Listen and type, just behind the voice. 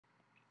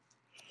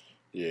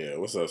Yeah,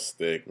 what's up,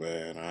 Stick,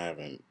 man? I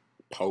haven't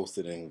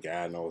posted in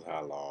God knows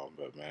how long,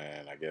 but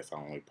man, I guess I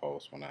only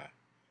post when I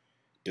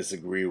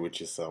disagree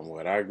with you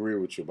somewhat. I agree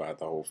with you about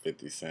the whole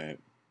 50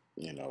 Cent,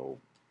 you know,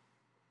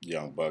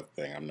 Young Buck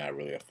thing. I'm not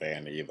really a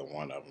fan of either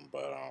one of them,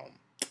 but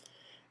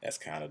that's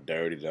kind of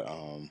dirty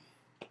to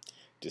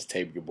just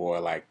tape your boy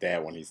like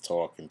that when he's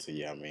talking to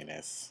you. I mean,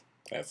 that's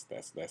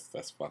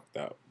fucked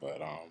up.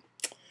 But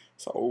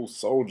it's a old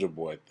Soldier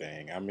Boy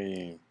thing. I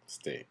mean,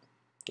 Stick,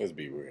 let's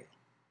be real.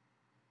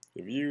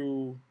 If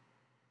you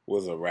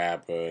was a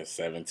rapper,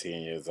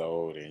 17 years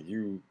old, and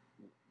you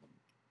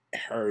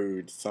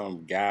heard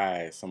some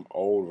guy, some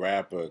old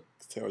rapper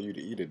tell you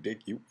to eat a dick,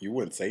 you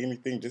wouldn't say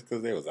anything just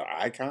because they was an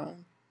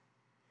icon?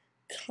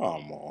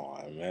 Come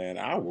on, man.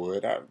 I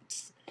would.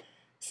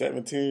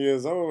 17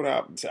 years old.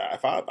 I'm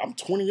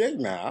 28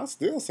 now. I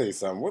still say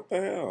something. What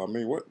the hell? I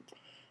mean,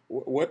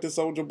 what did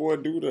Soldier Boy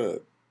do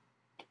to?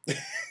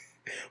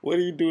 What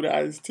did he do to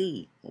Ice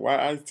T?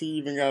 Why Ice T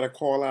even got to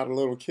call out a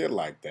little kid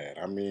like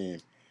that? I mean,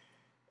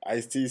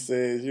 Ice T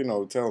says,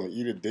 tell him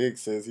eat a dick,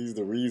 says he's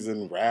the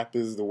reason rap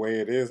is the way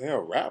it is.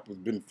 Hell, rap has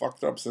been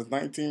fucked up since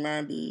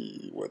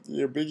 1990. What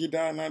year Biggie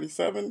died?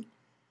 97?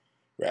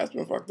 Rap's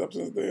been fucked up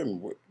since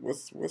then.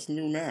 What's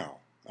new now?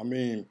 I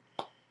mean,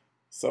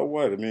 so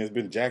what? I mean, it's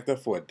been jacked up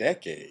for a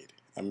decade.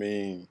 I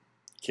mean,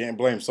 can't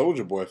blame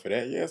Soldier Boy for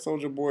that. Yeah,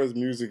 Soldier Boy's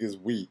music is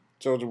weak.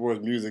 Soldier Boy's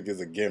music is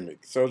a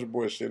gimmick. Soldier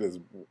Boy's shit is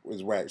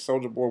whack.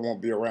 Soldier Boy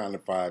won't be around in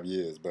 5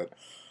 years, but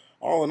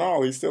all in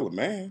all, he's still a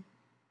man.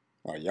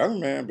 A young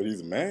man, but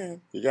he's a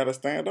man. He got to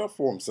stand up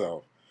for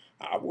himself.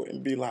 I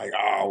wouldn't be like,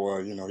 oh,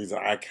 well, he's an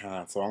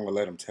icon, so I'm going to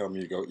let him tell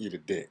me to go eat a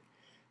dick.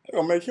 They're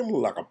going to make him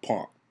look like a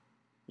punk.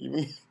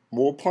 Even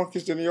more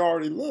punkish than he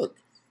already looked.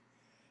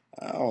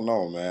 I don't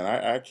know, man.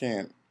 I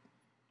can't.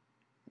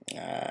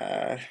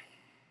 I,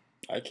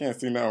 I can't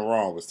see nothing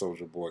wrong with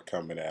Soldier Boy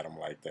coming at him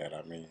like that.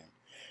 I mean,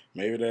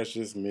 maybe that's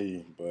just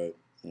me, but,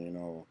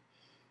 if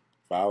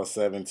I was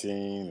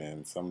 17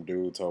 and some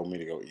dude told me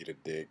to go eat a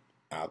dick,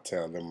 I'll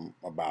tell them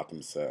about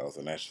themselves,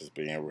 and that's just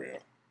being real.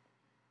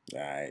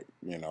 Alright,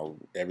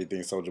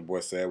 everything Soldier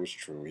Boy said was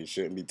true. He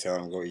shouldn't be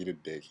telling him to go eat a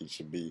dick. He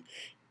should be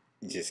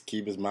just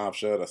keep his mouth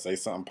shut or say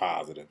something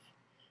positive.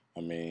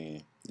 I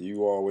mean,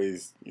 you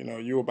always,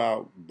 you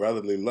about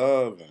brotherly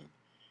love and,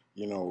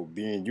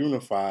 being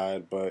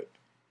unified, but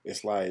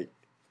it's like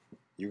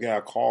you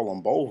gotta call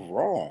them both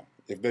wrong.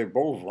 If they're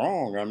both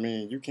wrong, I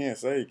mean, you can't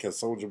say because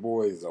Soldier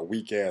Boy is a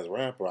weak ass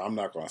rapper, I'm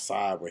not gonna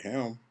side with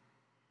him.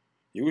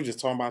 You were just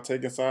talking about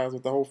taking sides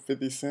with the whole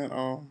 50 Cent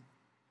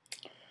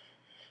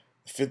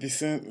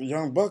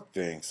Young Buck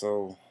thing.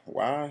 So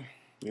why,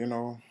 you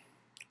know,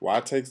 why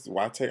take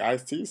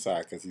Ice T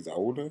side? Because he's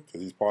older?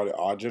 Because he's part of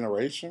our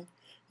generation?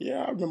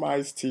 Yeah, I remember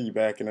Ice T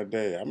back in the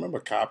day. I remember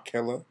Cop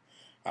Killer.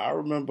 I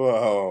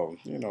remember,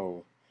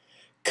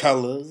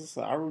 Colors.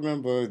 I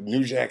remember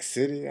New Jack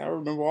City. I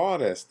remember all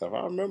that stuff.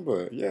 I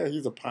remember, yeah,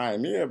 he's a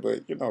pioneer,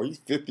 but, he's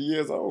 50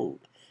 years old.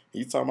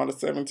 He's talking about a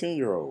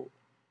 17-year-old.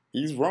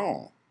 He's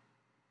wrong.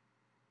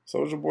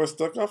 Soldier Boy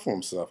stuck up for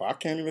himself. I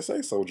can't even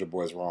say Soldier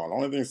Boy's wrong. The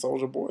only thing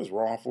Soldier Boy is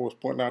wrong for is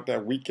putting out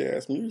that weak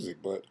ass music,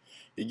 but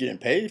he getting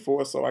paid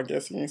for it, so I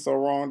guess he ain't so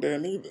wrong there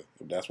neither.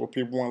 If that's what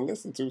people want to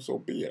listen to, so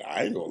be it.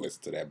 I ain't gonna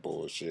listen to that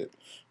bullshit.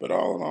 But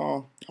all in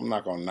all, I'm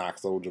not gonna knock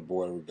Soldier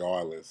Boy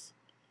regardless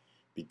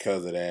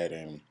because of that.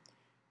 And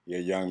you're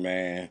a young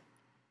man,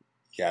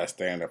 you gotta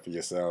stand up for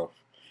yourself.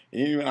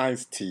 Even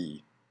Ice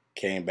T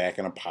came back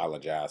and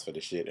apologized for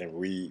the shit and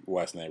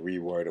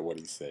reworded what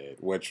he said,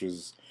 which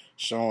was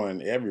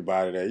showing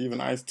everybody that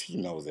even Ice T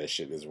knows that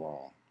shit is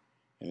wrong.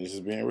 And it's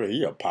just being real.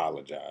 He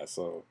apologized.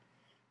 So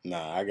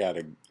nah, I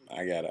gotta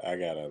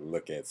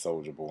look at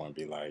Soldier Boy and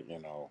be like,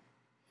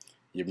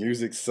 your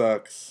music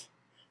sucks,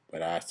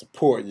 but I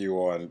support you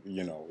on,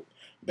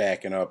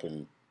 backing up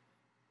and,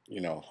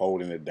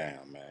 holding it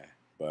down, man.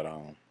 But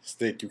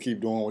Stick, you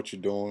keep doing what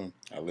you're doing.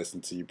 I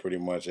listen to you pretty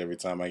much every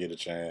time I get a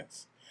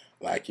chance.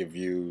 Like your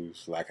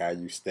views, like how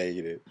you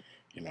stated.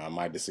 I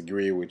might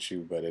disagree with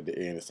you, but at the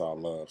end, it's all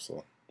love.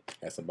 So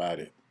that's about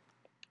it.